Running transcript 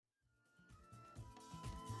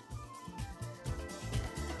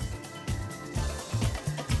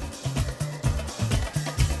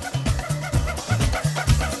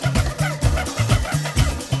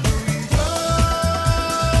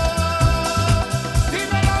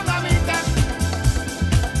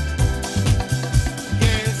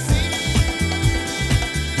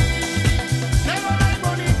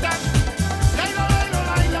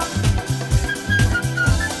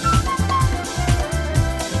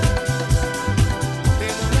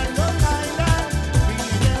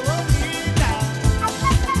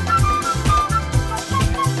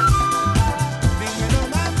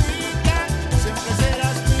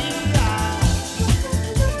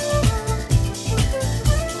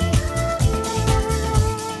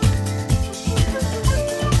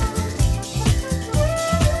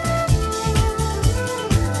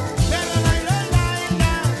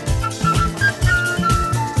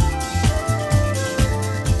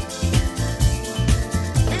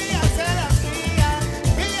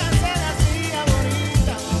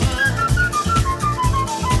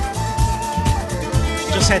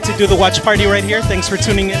had to do the watch party right here. Thanks for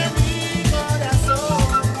tuning in.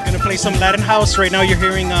 Gonna play some Latin house. Right now you're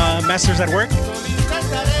hearing Masters at Work.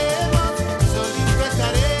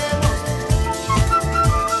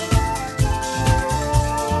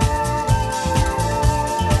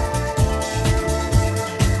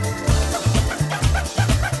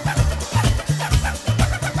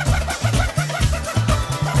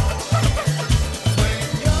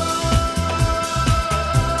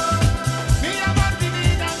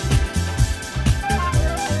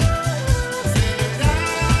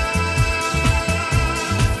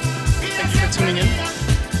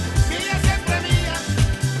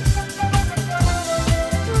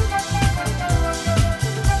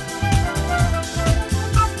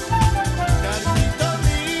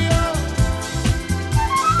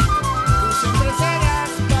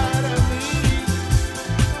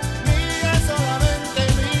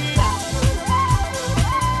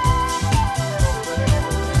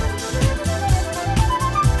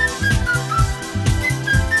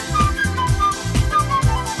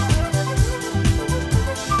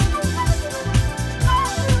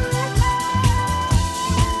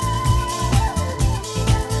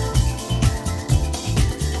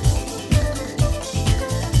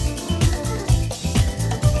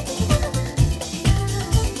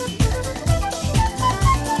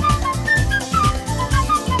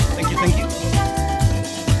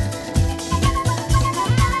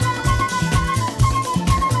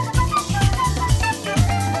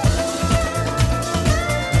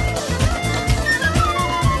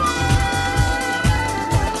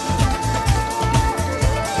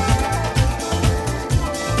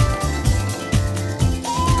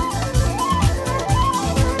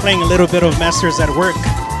 Playing a little bit of Masters at Work.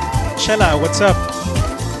 Shella, what's up?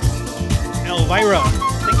 Elvira,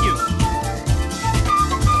 thank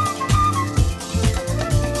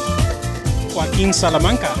you. Joaquin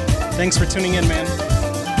Salamanca, thanks for tuning in, man.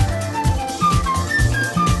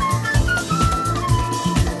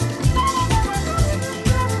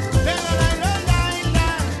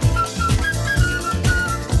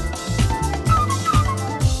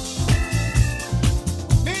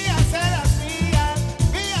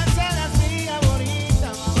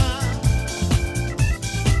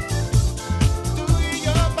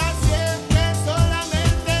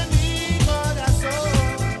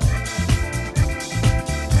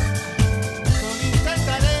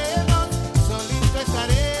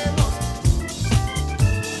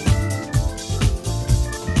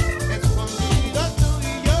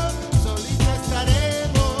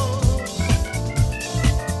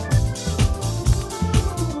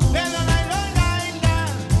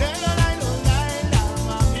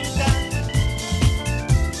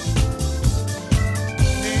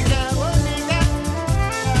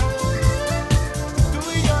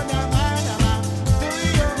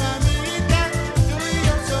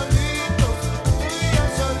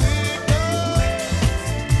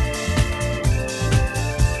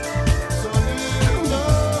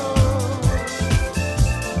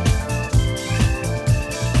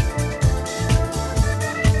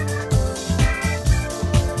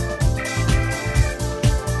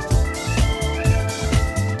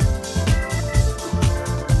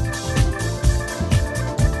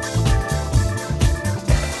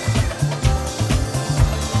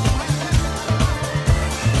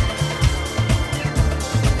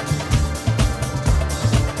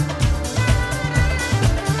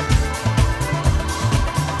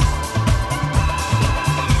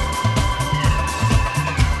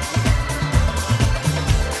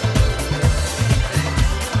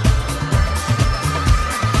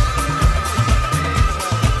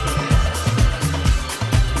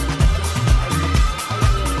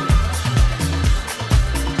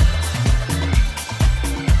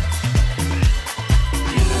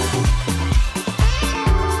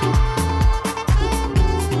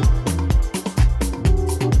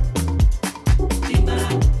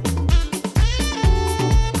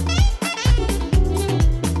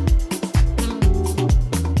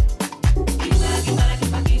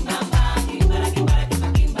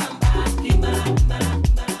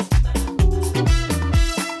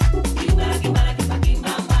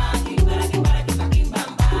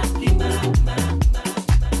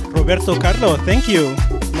 Roberto Carlo, thank you.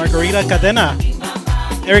 Margarita Cadena.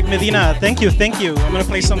 Eric Medina, thank you, thank you. I'm gonna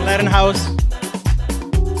play some Latin house,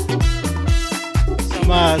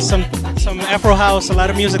 some Afro house, a lot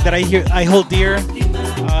of music that I hold dear.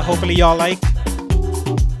 Hopefully y'all like.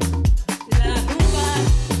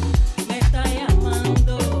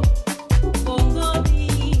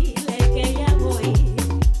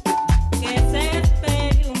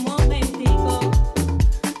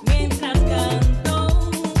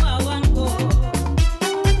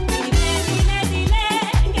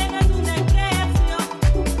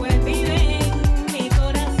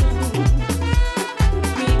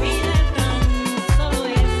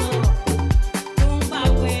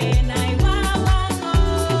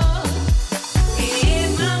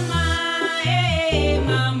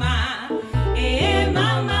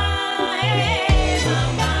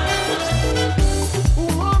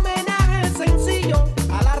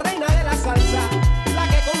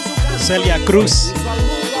 Celia Cruz.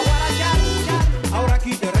 Ahora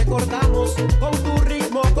aquí te recordamos con tu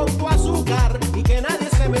ritmo, con tu azúcar y que nadie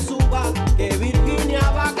se me suba, que Virginia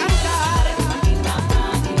va a cantar.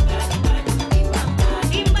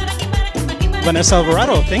 Vanessa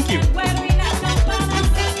Alvarado, thank you.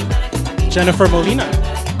 Jennifer Molina.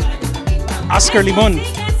 Oscar Limon.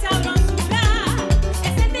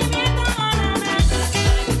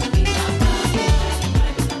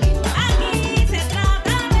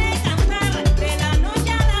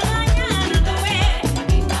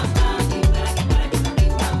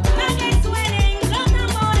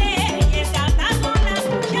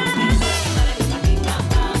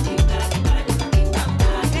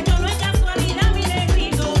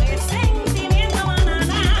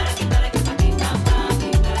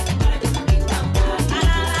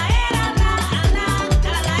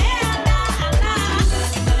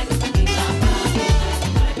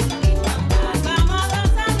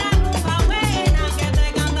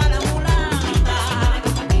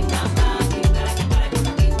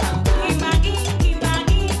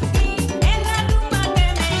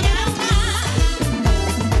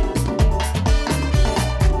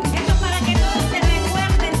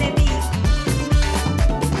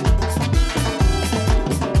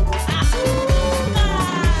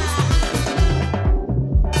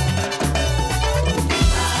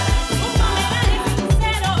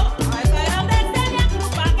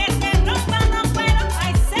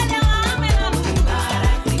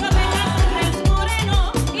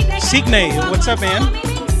 Signe, what's up, man?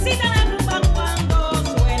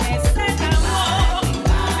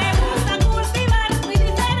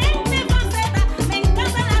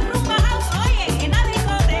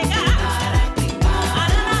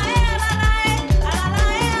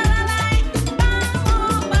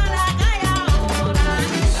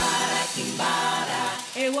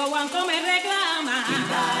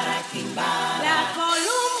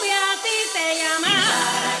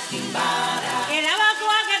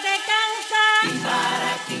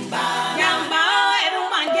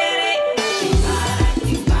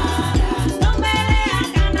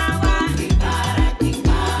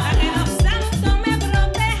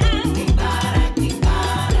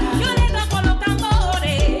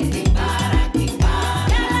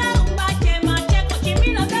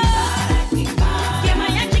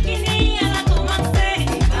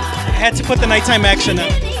 Had to put the nighttime action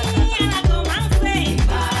up.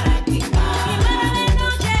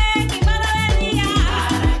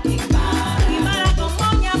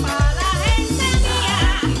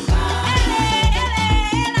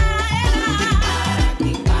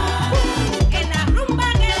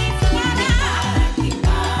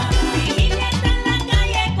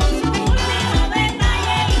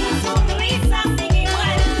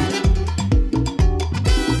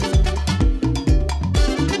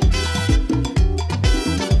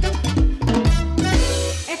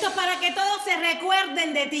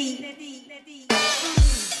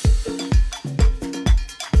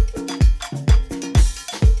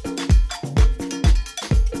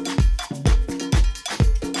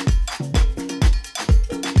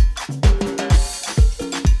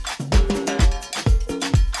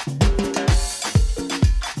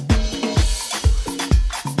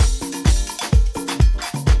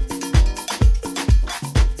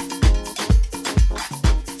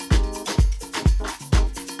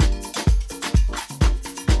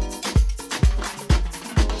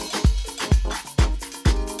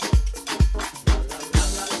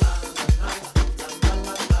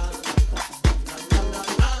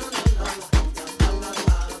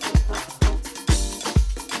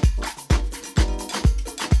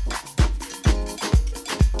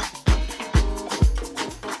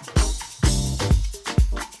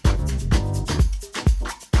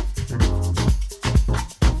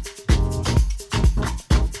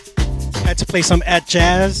 Play some at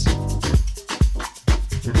jazz.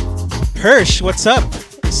 Hirsch, what's up?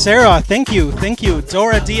 Sarah, thank you. Thank you.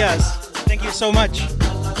 Dora Diaz, thank you so much.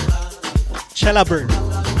 Chella Bird.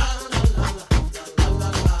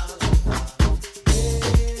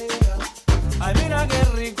 Ay, mira qué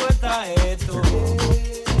rico está esto.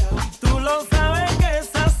 Tú lo sabes que es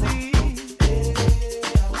así.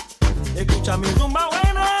 Escucha mi rumba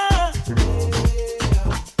buena.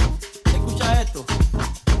 Escucha esto.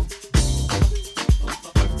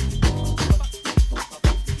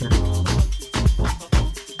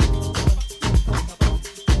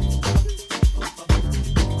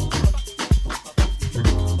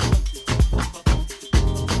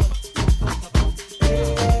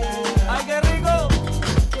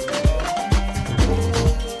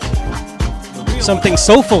 Something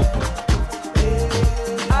soulful.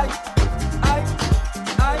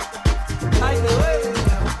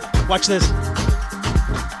 Watch this.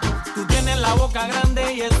 Tú tienes la boca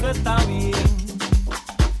grande y eso está bien.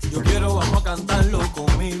 Yo quiero, vamos a cantarlo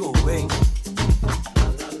conmigo, ven.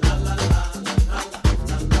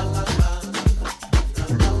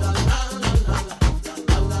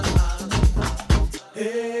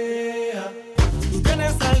 Tú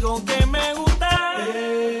tienes algo que me gusta,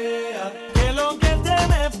 que lo que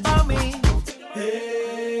tienes pa' mí.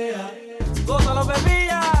 Gózalo,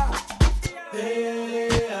 bebía.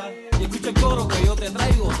 Y escucha el coro que yo te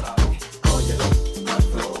traigo otra vez. Óyelo,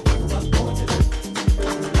 óyelo.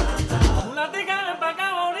 Una tica ven pa' acá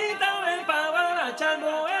bonita, ven pa'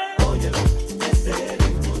 baracharlo, Óyelo, ese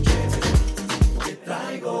ritmo chévere que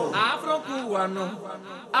traigo. Afro-cubano,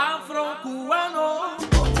 afro-cubano.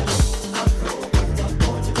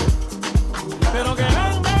 Pero que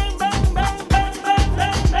ven, ven, ven, ven, ven, ven,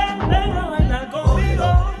 ven, ven, ven a bailar conmigo.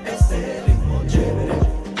 Ese ritmo chévere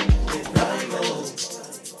que traigo.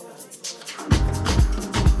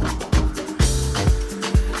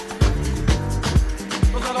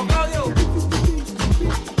 Gózalo, Claudio.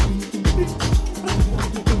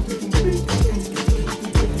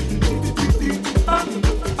 Pam,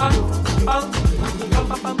 pam, pam, pam,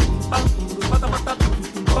 pam, pam, pam, pam, pam, pam.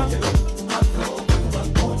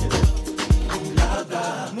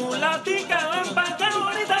 Mulatica, ven pa' acá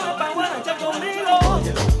bonita, ven pa' guarachar conmigo.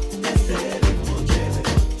 Óyelo, ese ritmo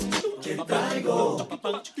chévere que traigo.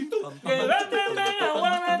 Que ven, ven, ven a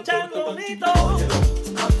guarachar bonito. Óyelo,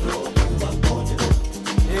 afro, óyelo.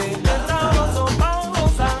 Este sabroso pa'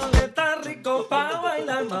 gozar, está rico pa'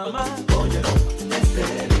 bailar, mamá. Óyelo, ese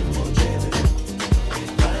ritmo chévere que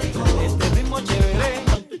traigo. Este ritmo chévere,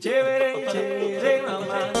 chévere, chévere,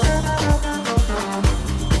 mamá.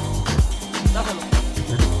 Dáselo.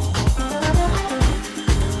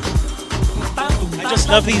 I just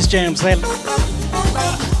love these jams.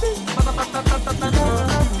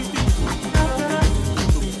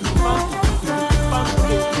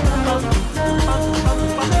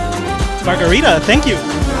 Margarita, thank you.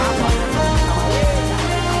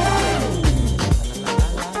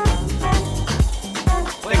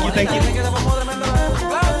 Thank you.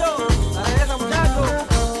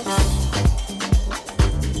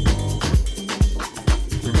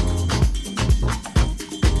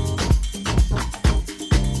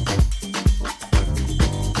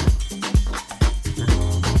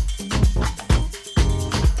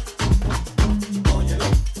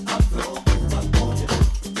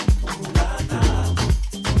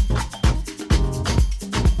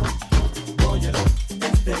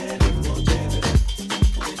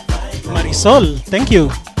 Marisol, thank you.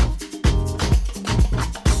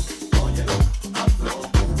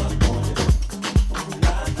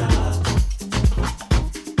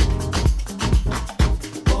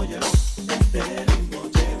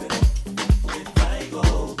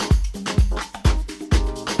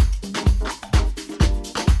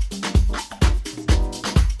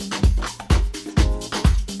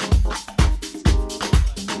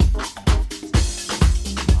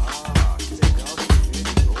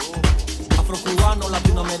 Afro-cubano,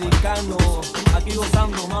 latinoamericano, aquí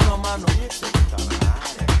gozando mano a mano.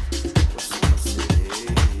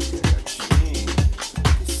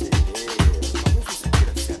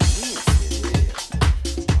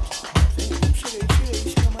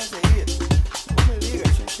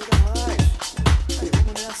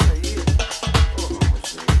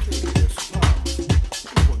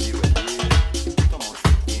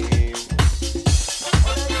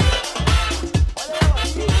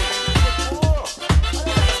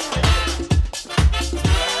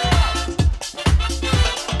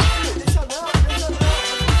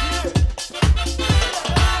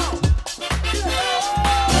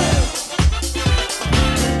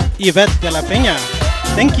 Yvette de la Peña,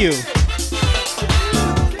 thank you.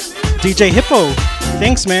 DJ Hippo,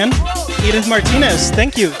 thanks man. Edith Martinez,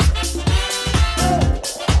 thank you.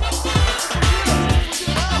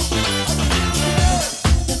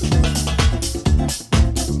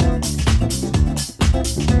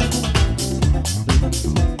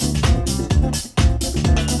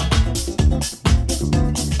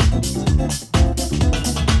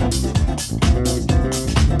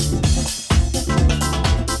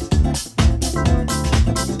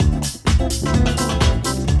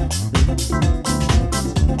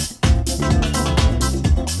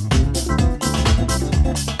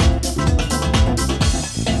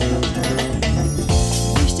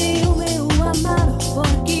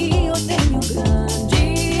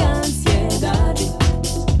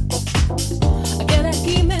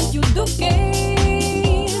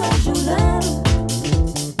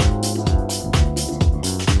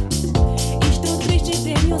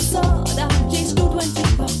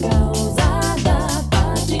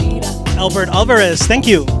 Albert Alvarez, thank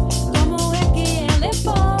you.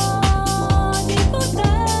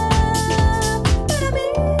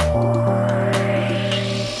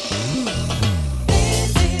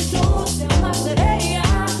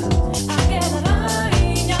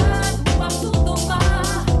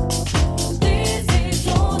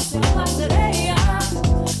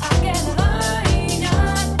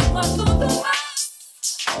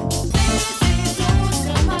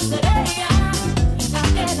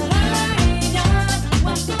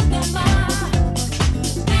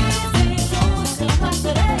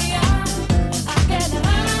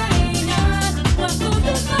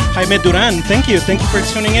 Jaime Duran, thank you for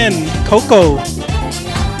tuning in. Coco,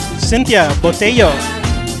 Cynthia Botello.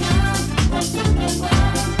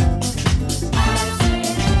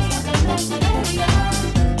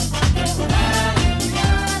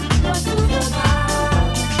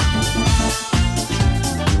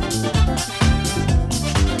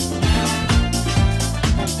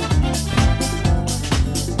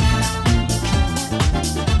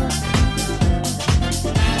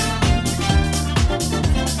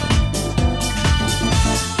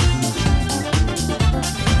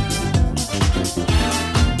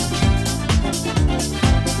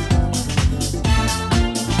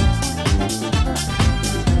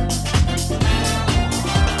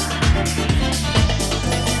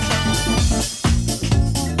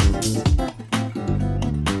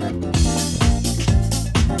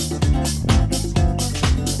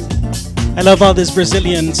 I love all this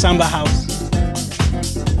Brazilian samba house.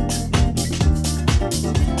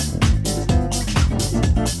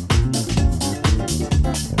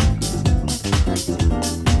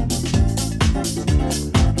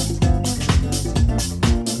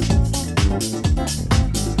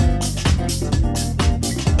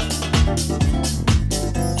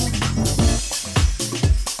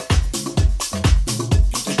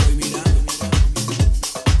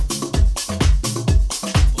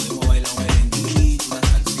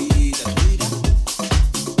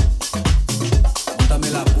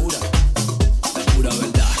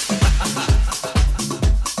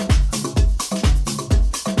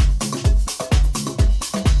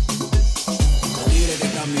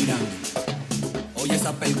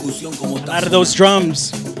 Out of those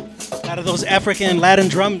drums, out of those African Latin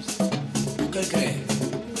drums.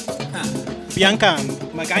 Bianca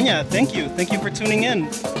Magaña, thank you for tuning in.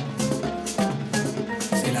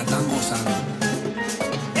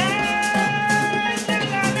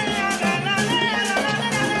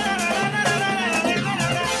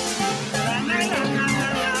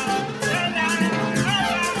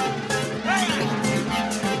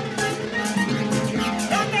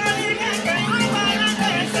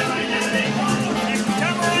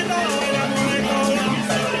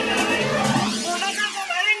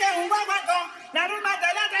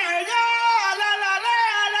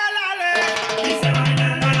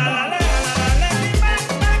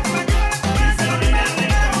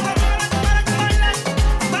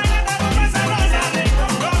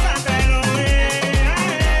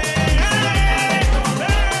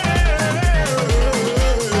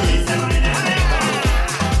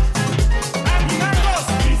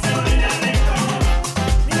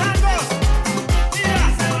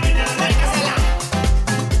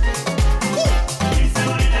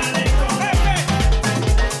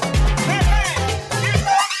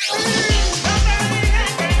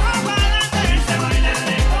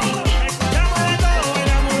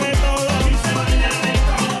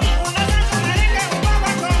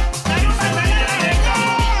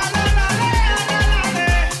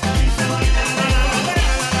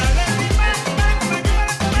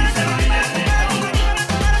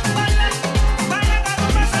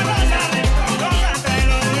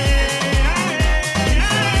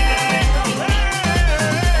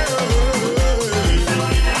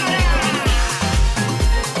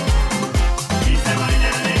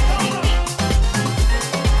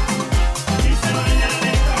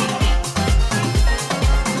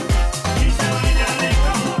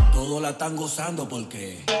 Están gozando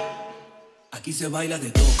porque aquí se baila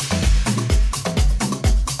de todo.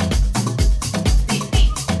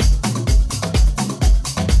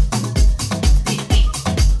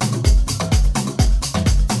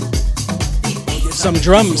 Some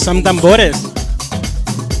drums, some tambores.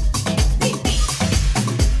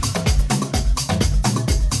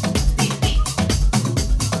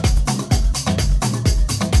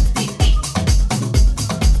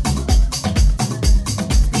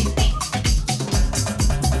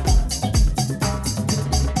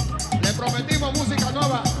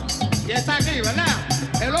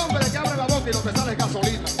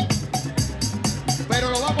 Pero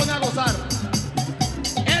lo va a poner a gozar.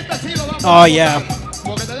 Este sí lo va a Oh, yeah.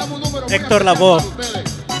 Héctor Lavoe.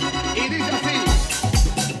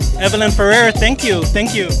 Evelyn Ferrer, thank you,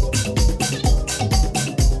 thank you.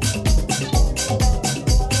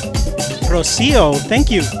 Rocio,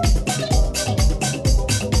 thank you.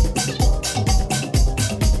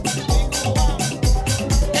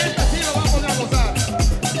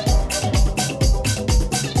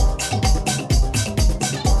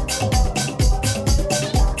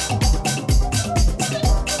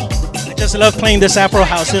 I just love playing this Afro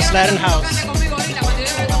house, this Latin house.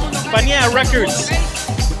 Pania Records.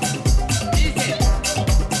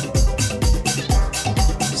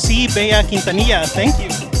 C. Bea Quintanilla, thank you.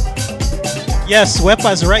 Yes,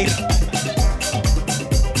 Wepa's right.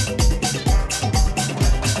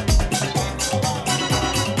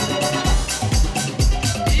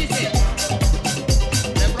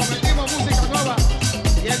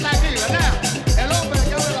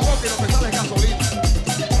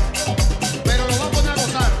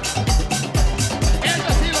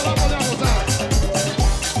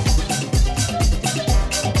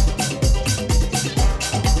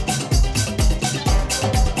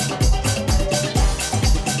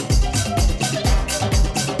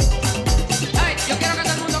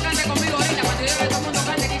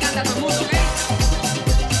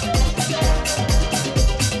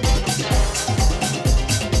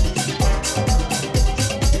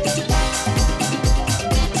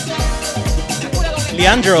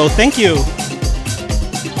 Leandro, thank you.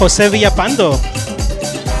 Jose Villapando,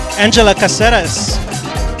 Angela Caceres,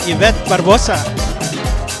 Yvette Barbosa.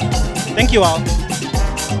 Thank you all.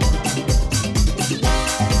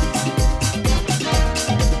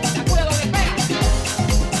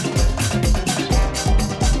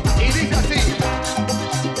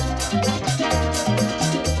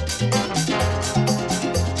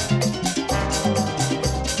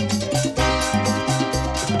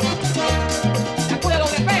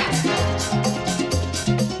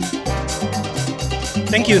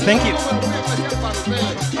 Thank you, thank you.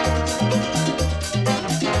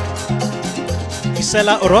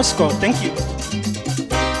 Gisela Orozco, thank you.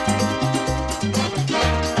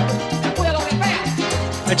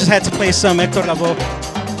 I just had to play some Héctor Lavoe.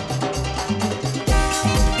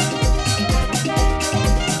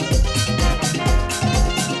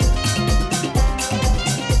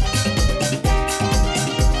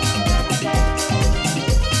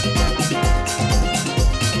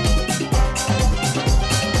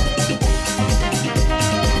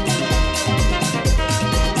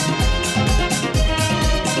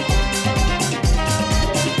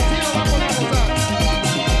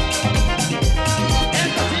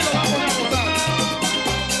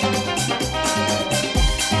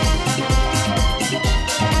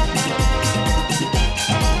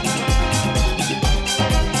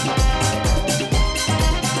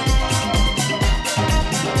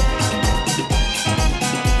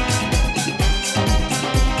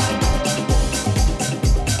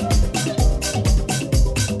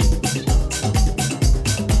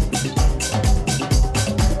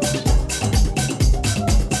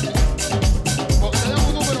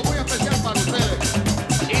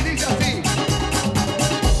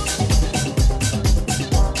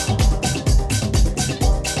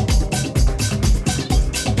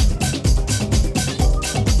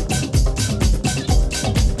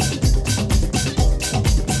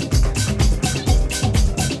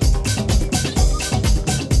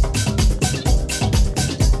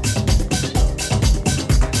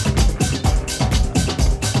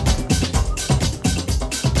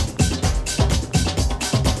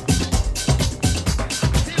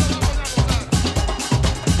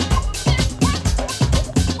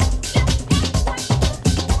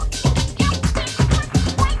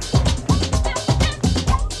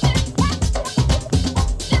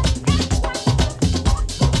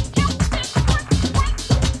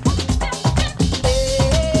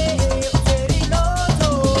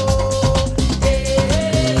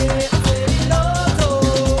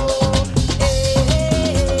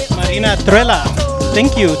 Trela,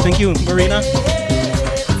 thank you, Marina.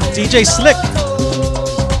 DJ Slick,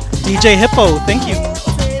 DJ Hippo, thank you.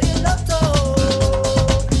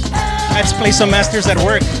 Let's play some masters at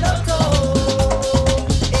work.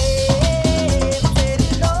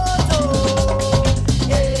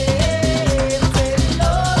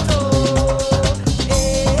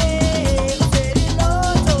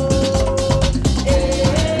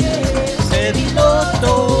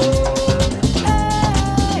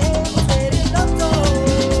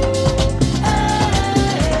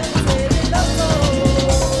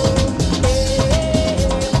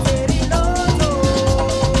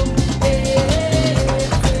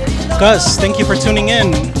 Gus, thank you for tuning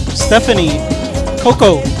in. Stephanie,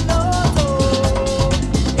 Coco.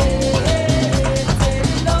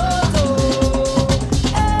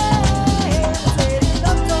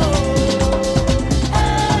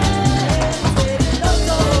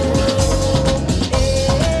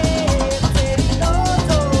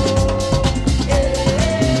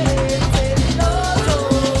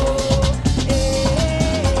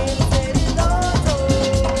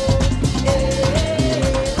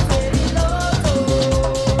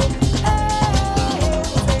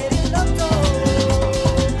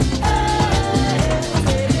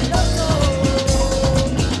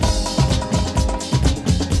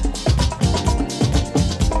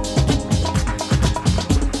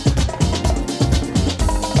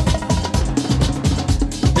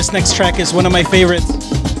 This next track is one of my favorites.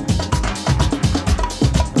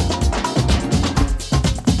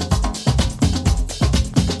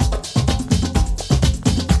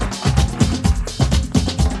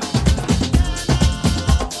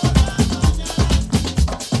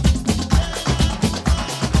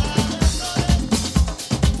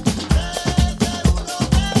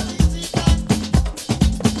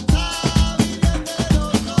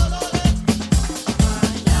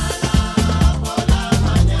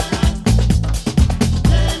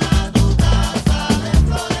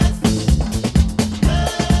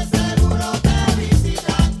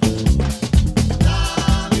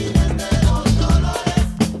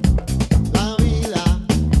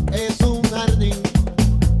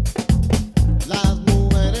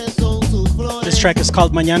 Track is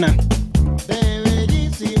called Mañana.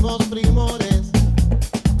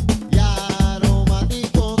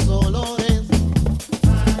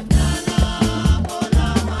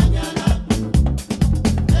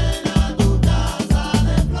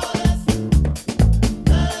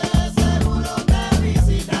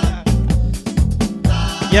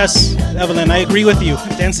 Yes, Evelyn, I agree with you.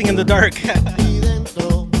 Dancing in the dark.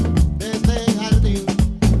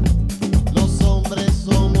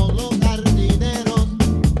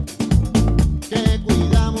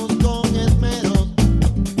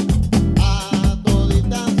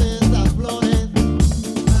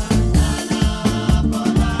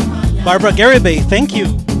 Barbara Garibay, thank you.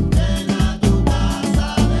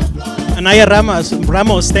 Anaya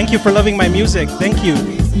Ramos, thank you for loving my music. Thank you.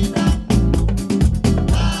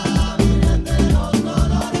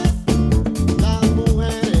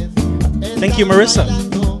 Thank you, Marissa.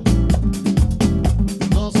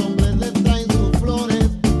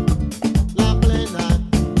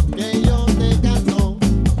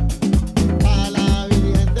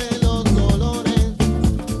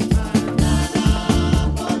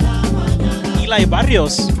 Eli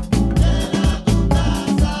Barrios.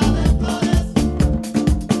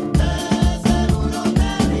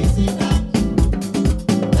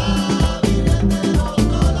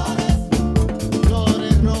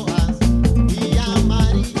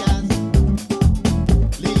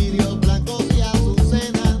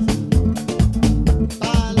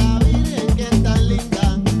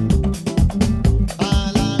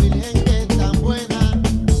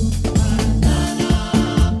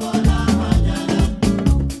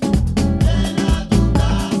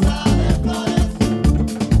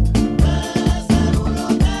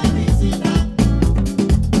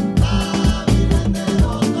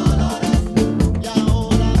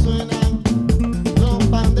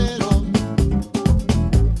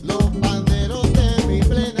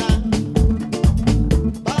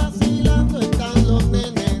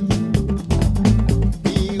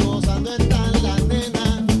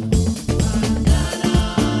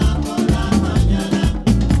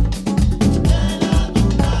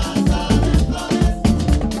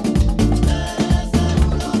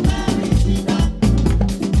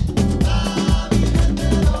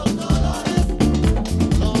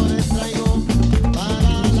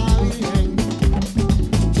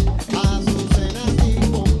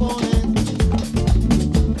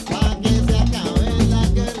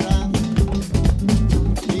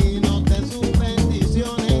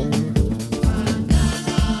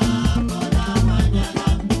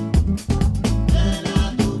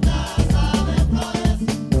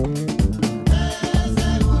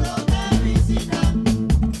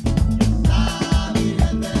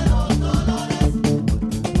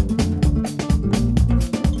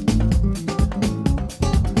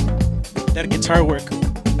 Guitar work.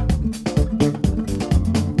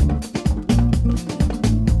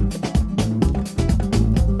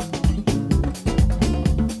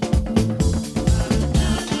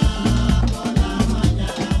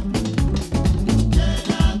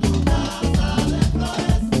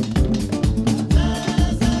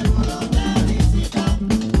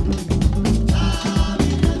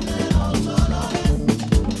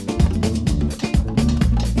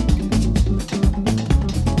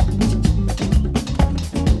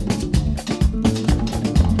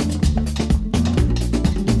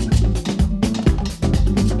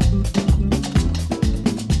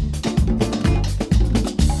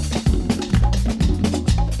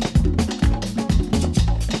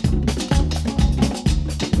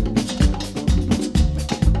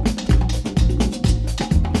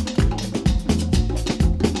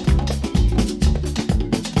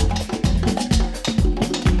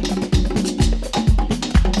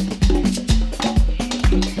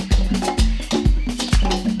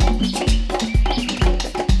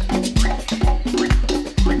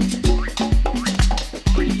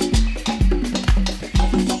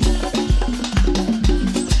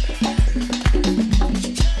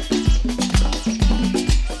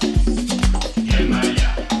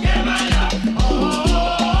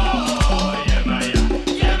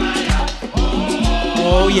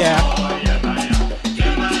 yeah.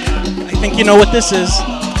 I think you know what this is.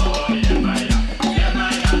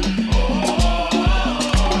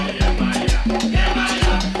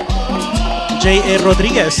 J.A.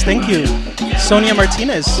 Rodriguez, thank you. Sonia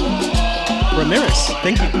Martinez. Ramirez,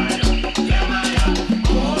 thank you.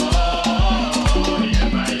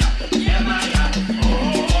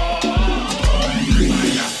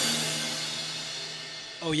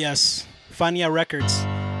 Oh yes, Fania Records.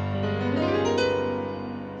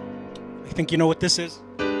 I think you know what this is.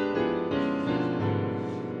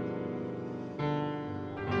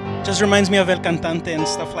 Just reminds me of El Cantante and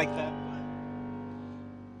stuff like that.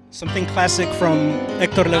 Something classic from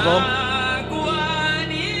Hector Lavoe.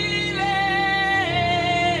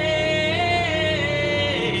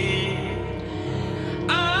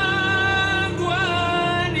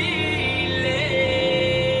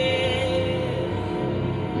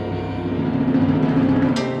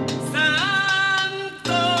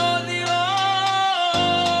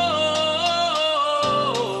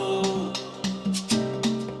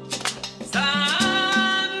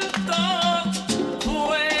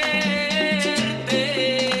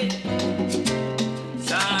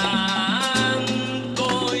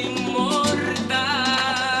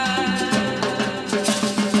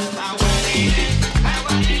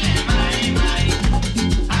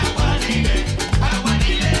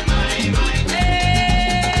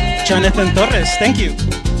 Jonathan Torres, thank you.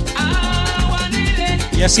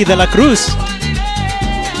 Yessi de la Cruz.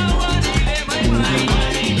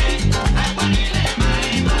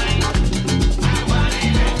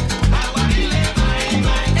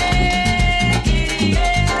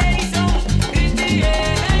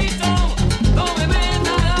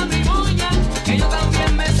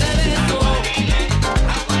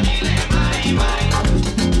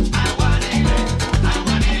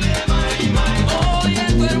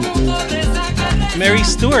 Mary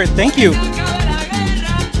Stewart, thank you.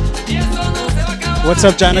 What's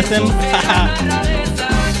up, Jonathan?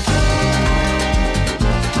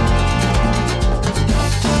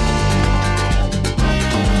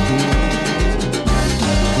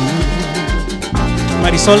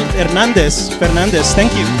 Marisol Fernández,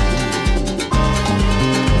 thank you.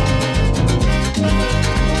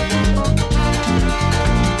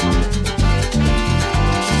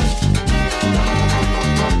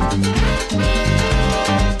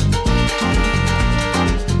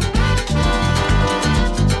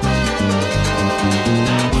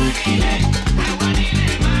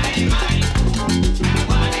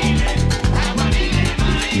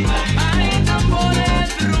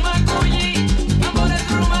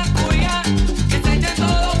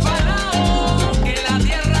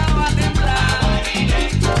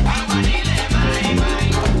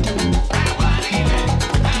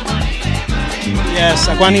 Yes,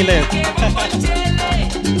 Aguanile.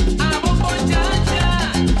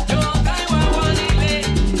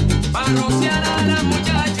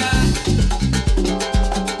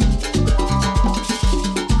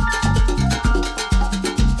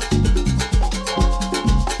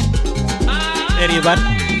 Eribar.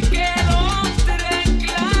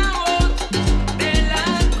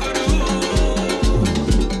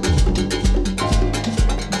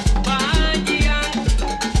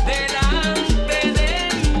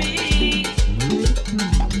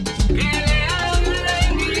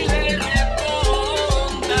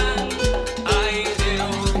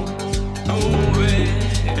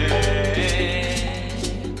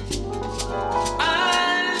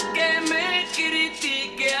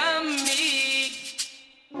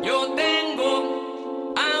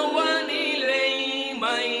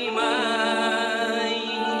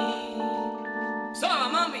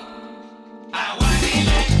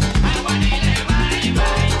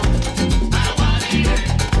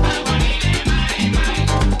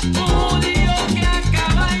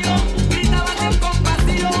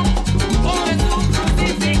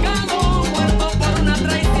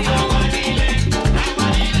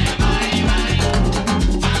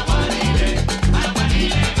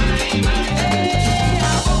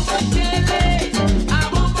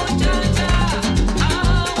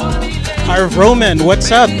 Harv Roman, what's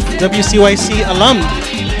up? WCYC alum.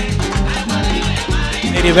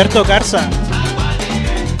 Heriberto Garza.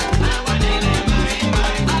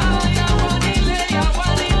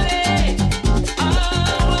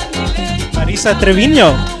 Marisa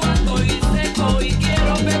Treviño.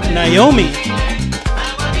 Naomi.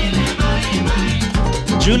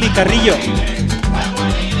 Julie Carrillo.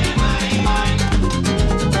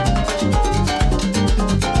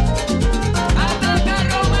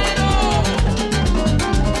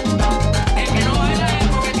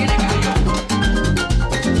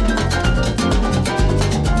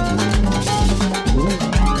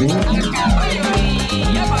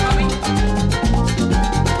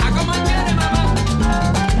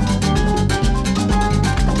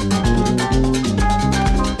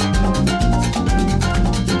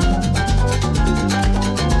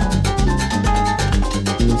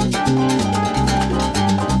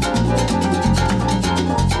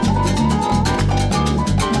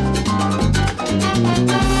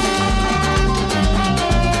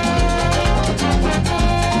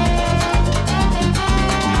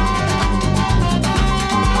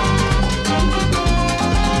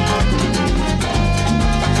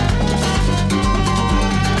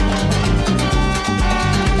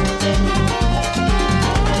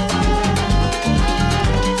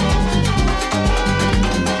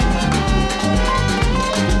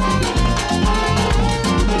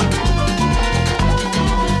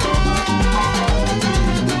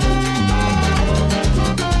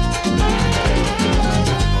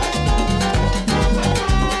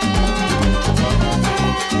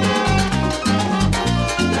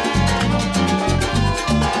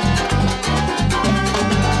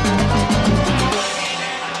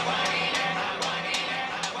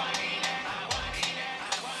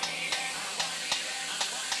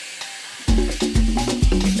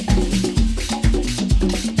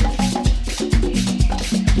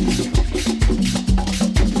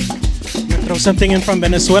 something in from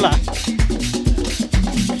Venezuela.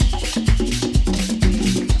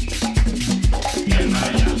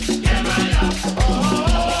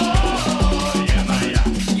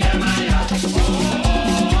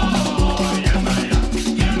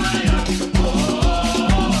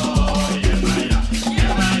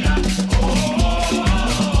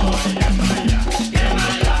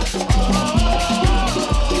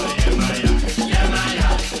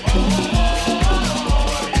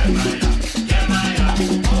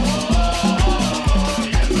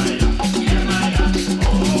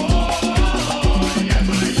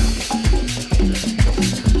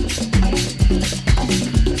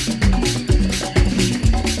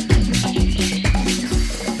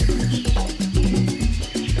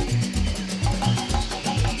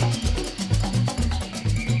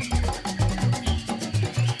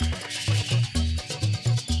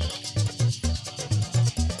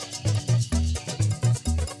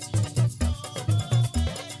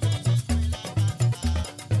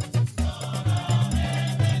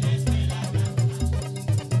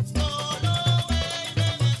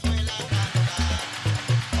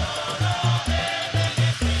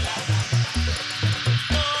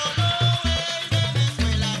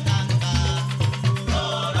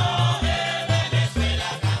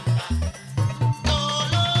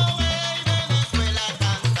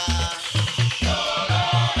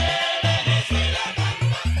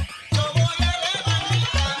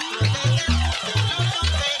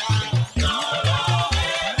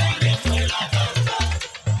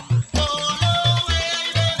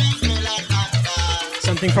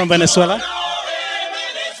 Something from Venezuela.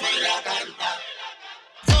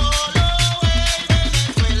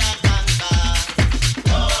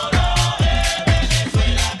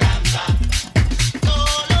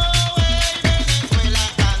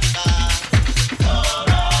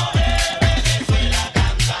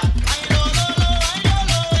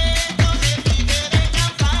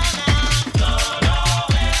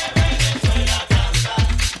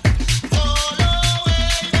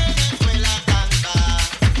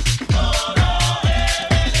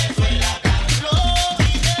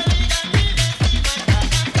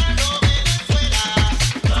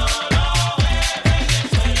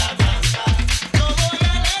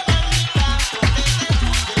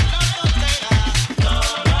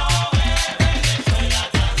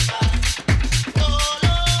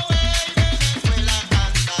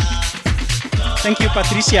 Thank you,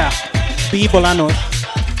 Patricia B. Bolano.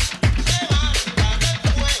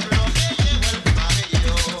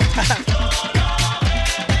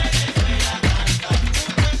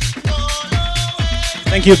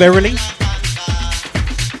 Thank you, Beverly.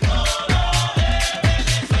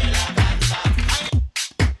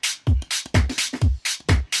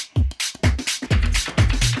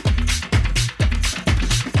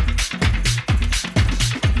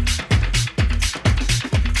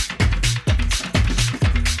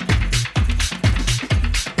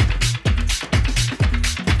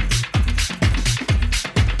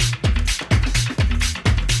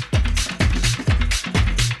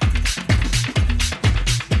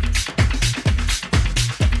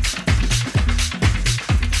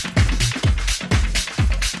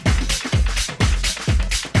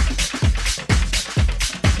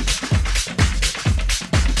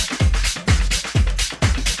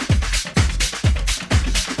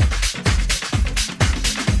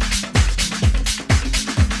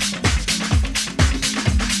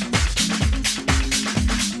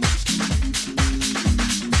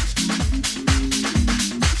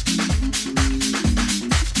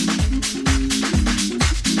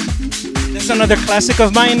 Another classic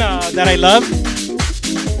of mine that I love,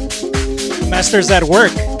 Masters at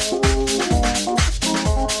Work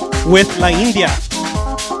with La India.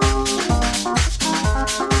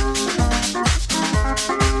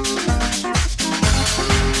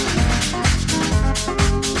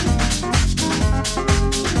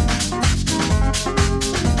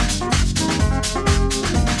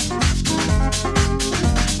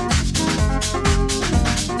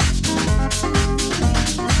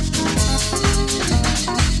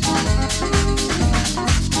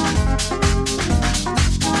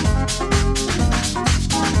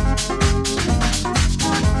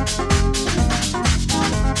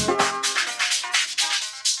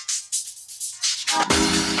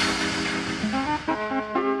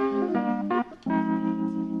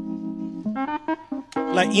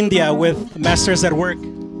 La India with Masters at Work.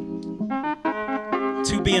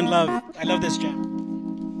 To Be in Love. I love this jam.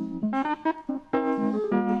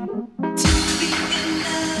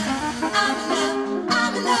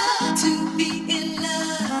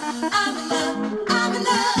 I'm in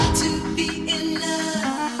love, to be in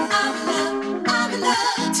love, I'm in love.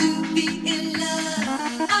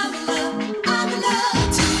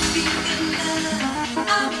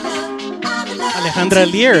 Sandra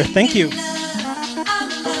Lear, thank you.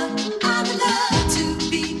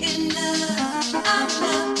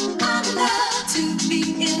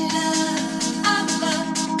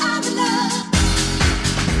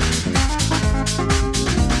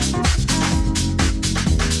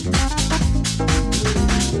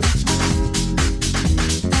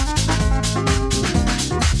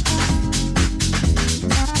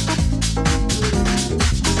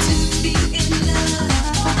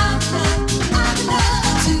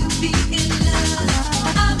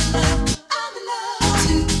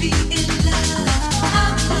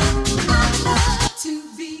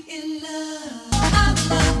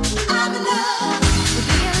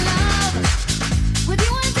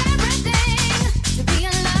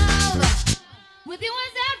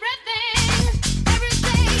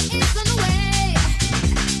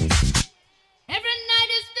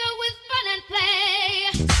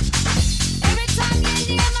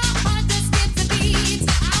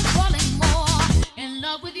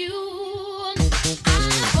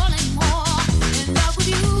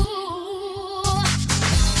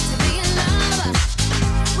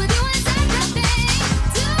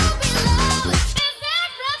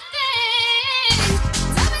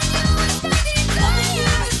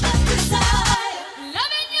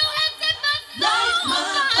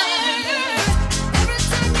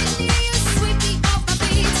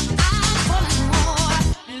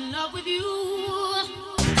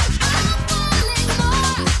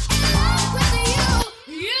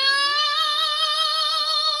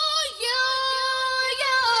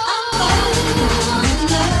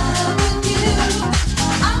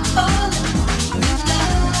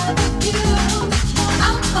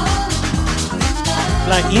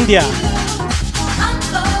 Like India.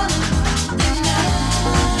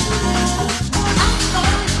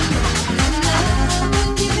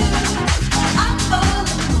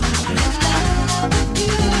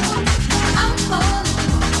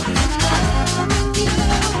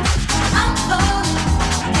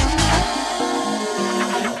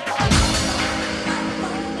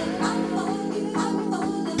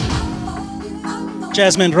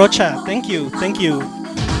 Jasmine Rocha, thank you, thank you.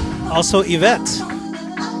 Also Yvette.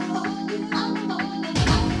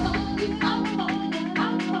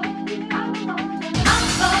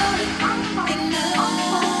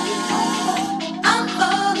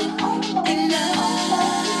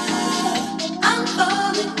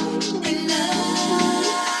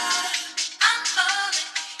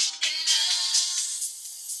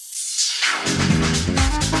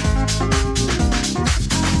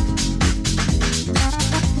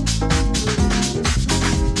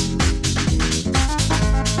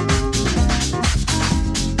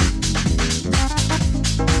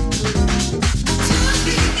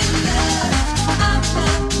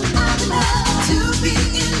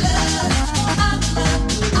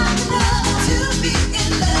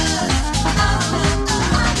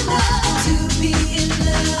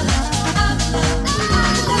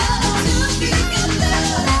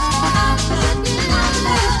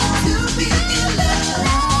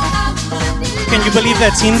 Can you believe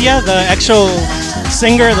that's India? The actual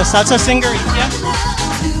singer, the salsa singer, India?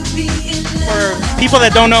 For people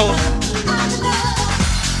that don't know.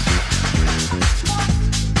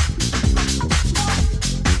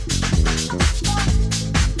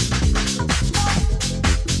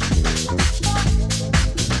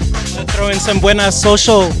 Let's throw in some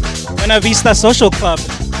Buena Vista Social Club.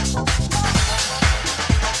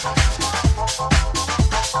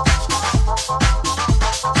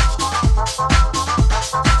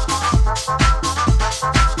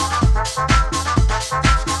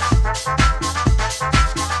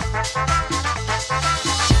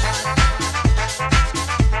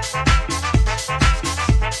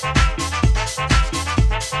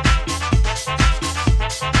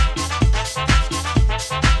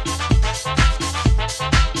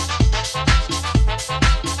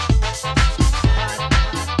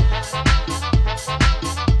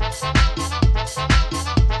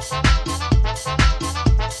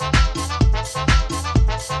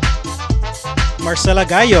 Marcela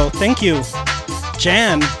Gallo, thank you.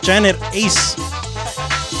 Janet Ace.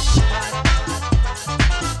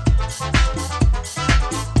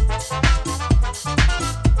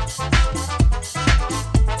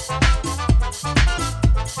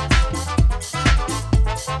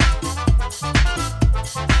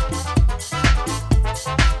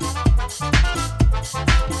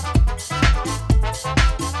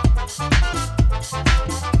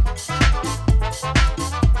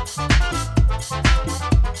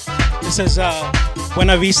 This is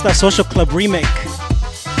Buena Vista Social Club remake.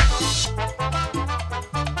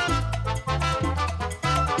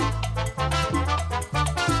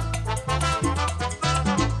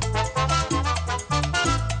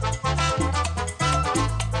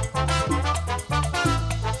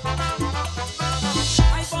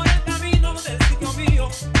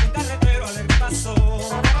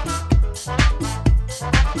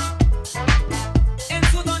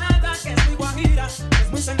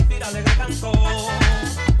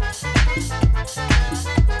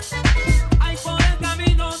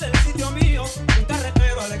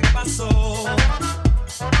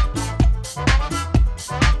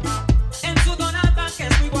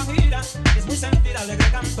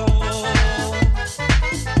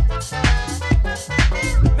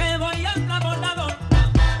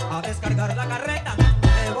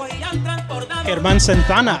 Herman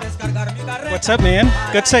Santana. What's up, man?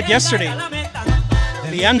 Good set yesterday.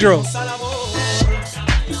 Leandro.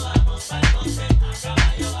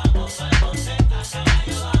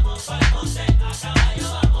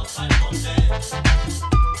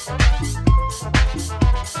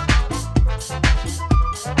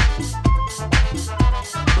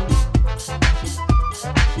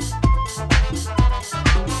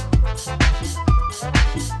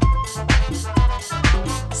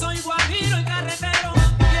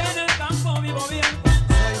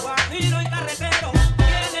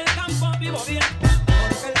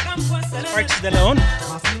 Arch de León.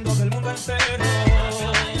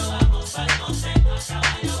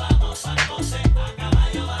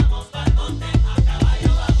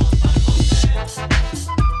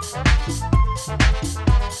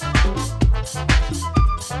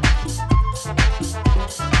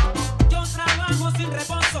 Yo trabajo sin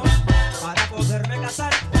reposo para poderme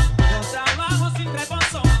casar. Yo trabajo sin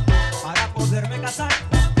reposo para poderme casar.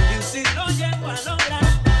 Y si lo llego a lograr,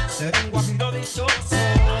 seré un guajiro dichoso.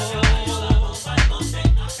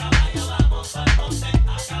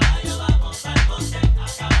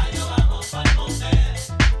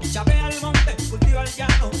 Chapea al monte, cultiva el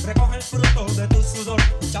llano, recoge el fruto de tu sudor.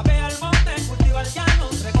 Chapea al monte, cultiva el llano,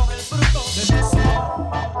 recoge el fruto de tu sudor.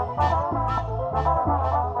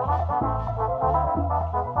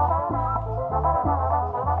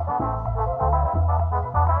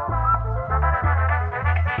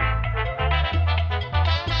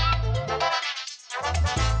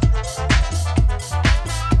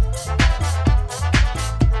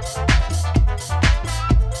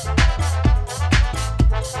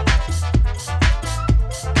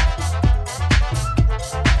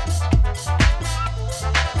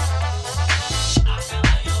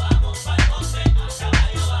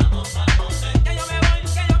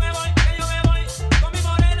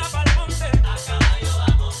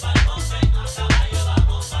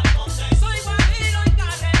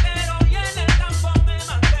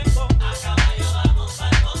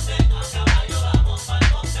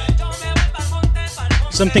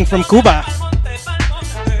 Something from Cuba.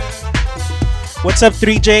 What's up,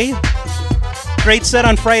 3J? Great set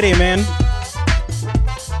on Friday, man.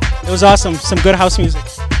 It was awesome. Some good house music.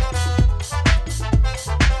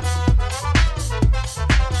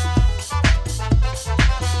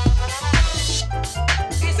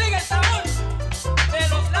 Y sigue el sabor de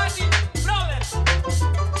los Latin Brothers.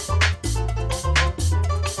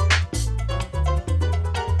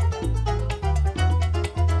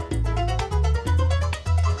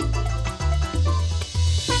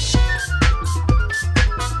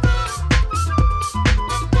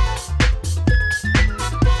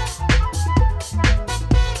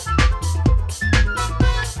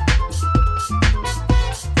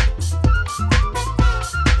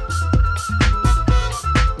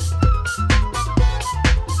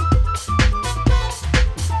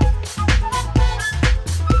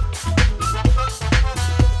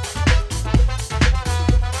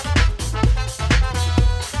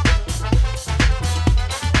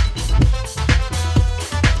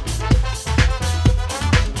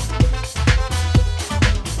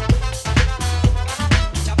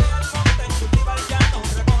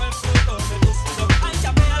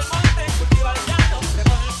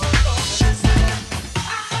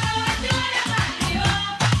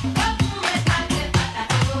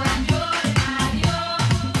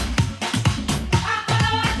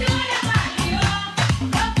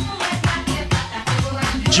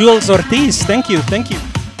 Jules Ortiz, thank you, thank you.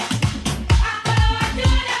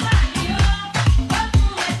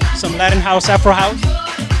 Some Latin house, Afro house.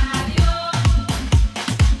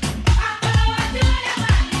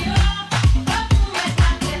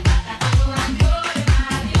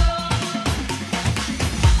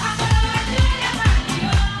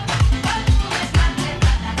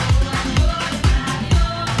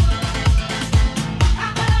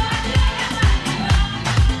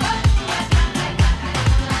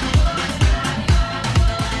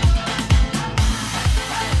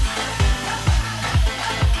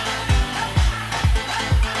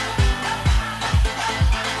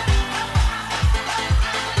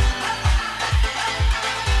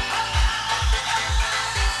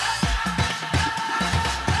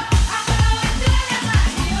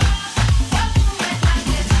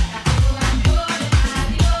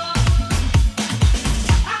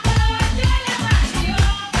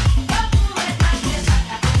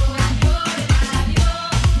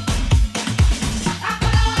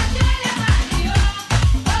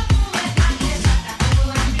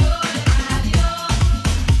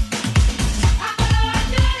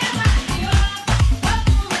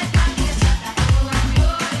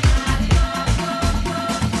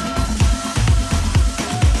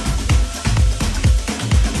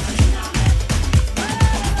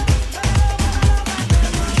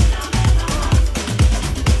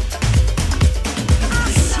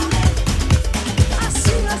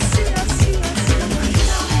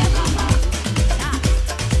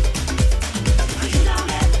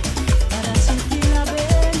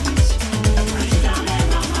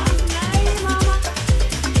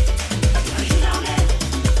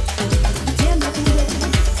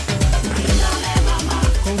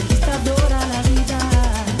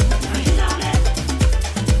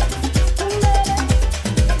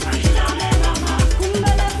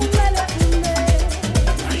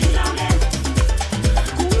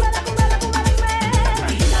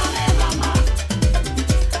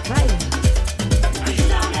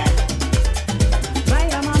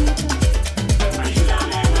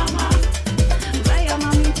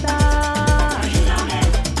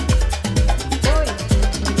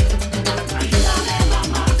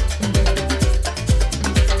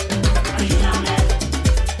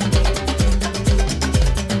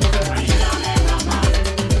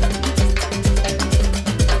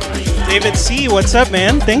 David C, what's up,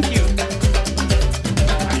 man? Thank you.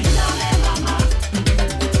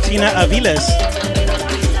 Tina Aviles.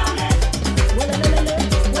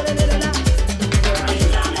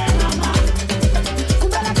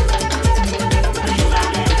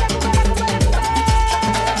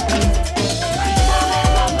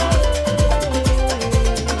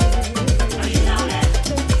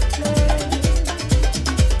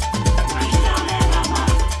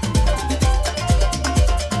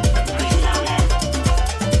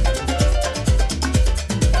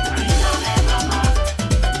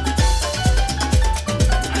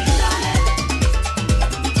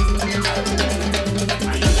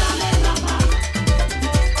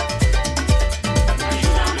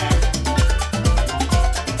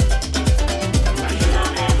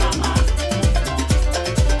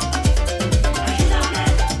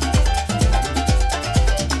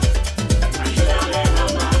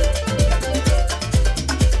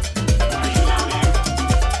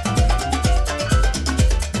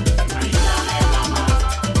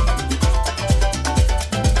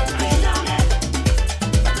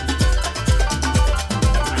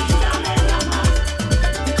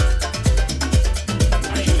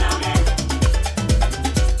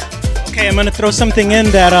 I'm gonna throw something in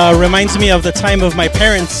that reminds me of the time of my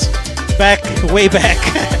parents way back.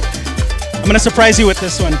 I'm gonna surprise you with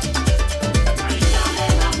this one.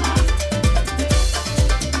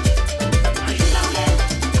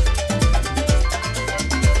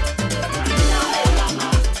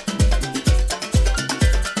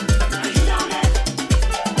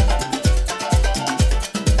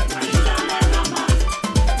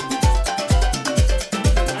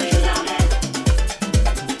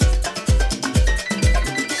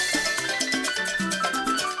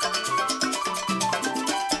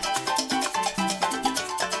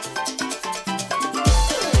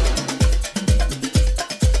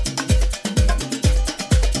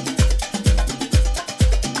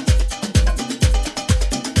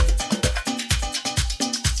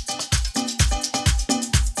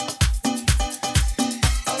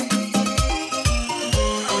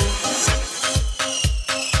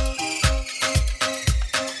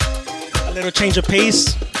 Little change of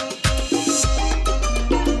pace.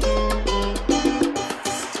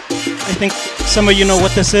 I think some of you know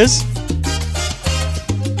what this is.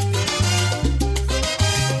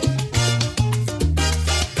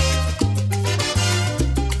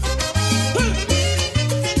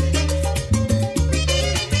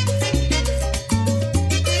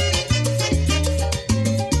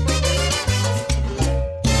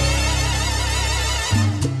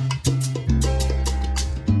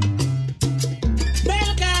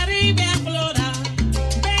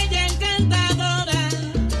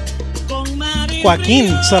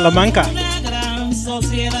 Joaquín Salamanca.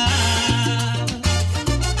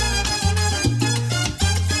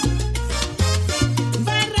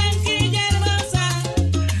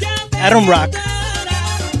 Adam Rock.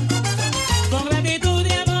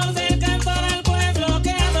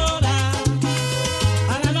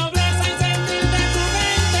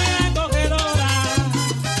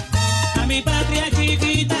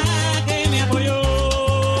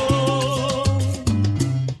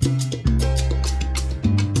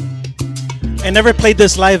 I never played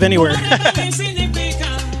this live anywhere.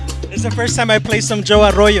 It's the first time I played some Joe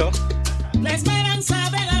Arroyo.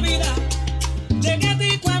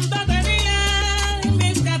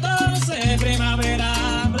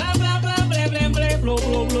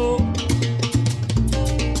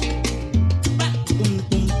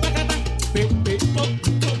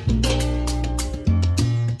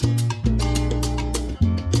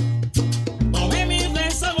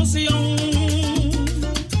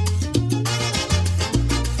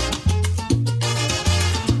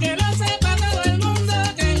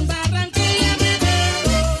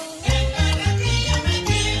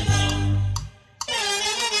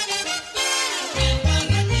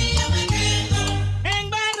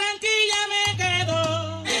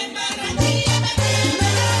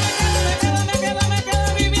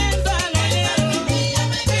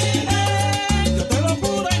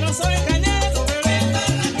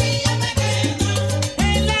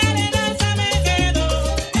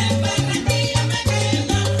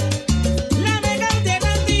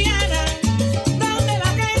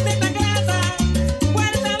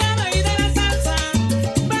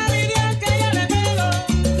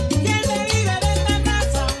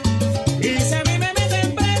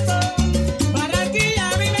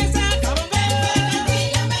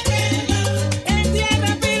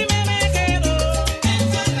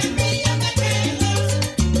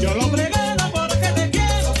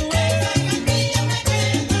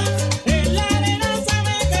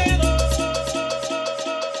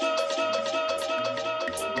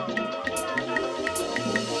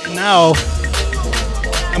 now,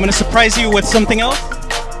 I'm gonna surprise you with something else.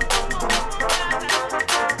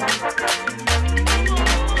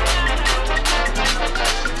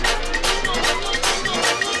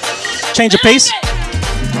 Change of pace.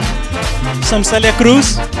 Some Celia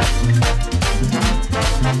Cruz.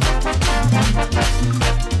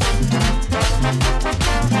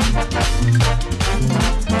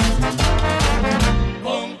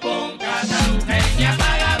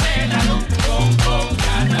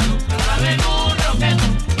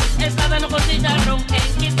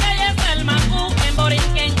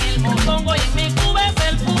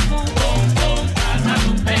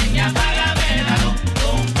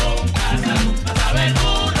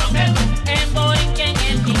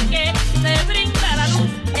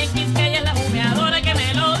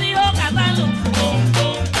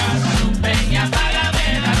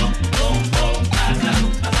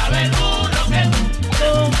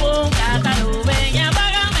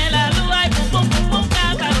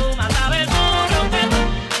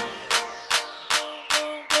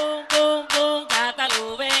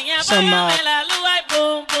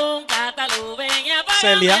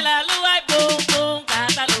 Celia.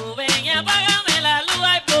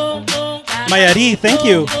 Mayari, thank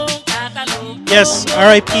you. Yes,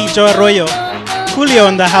 R.I.P. Joe Arroyo. Julio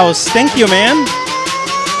in the house. Thank you, man.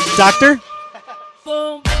 Doctor?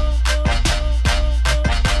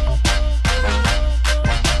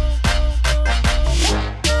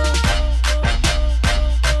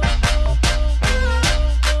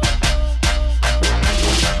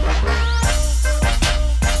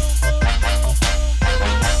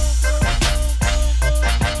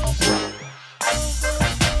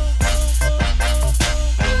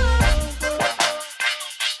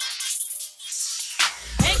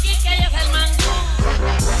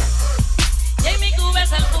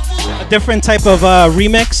 Different type of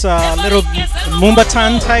remix, little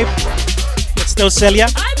Moombahton type, but still Celia.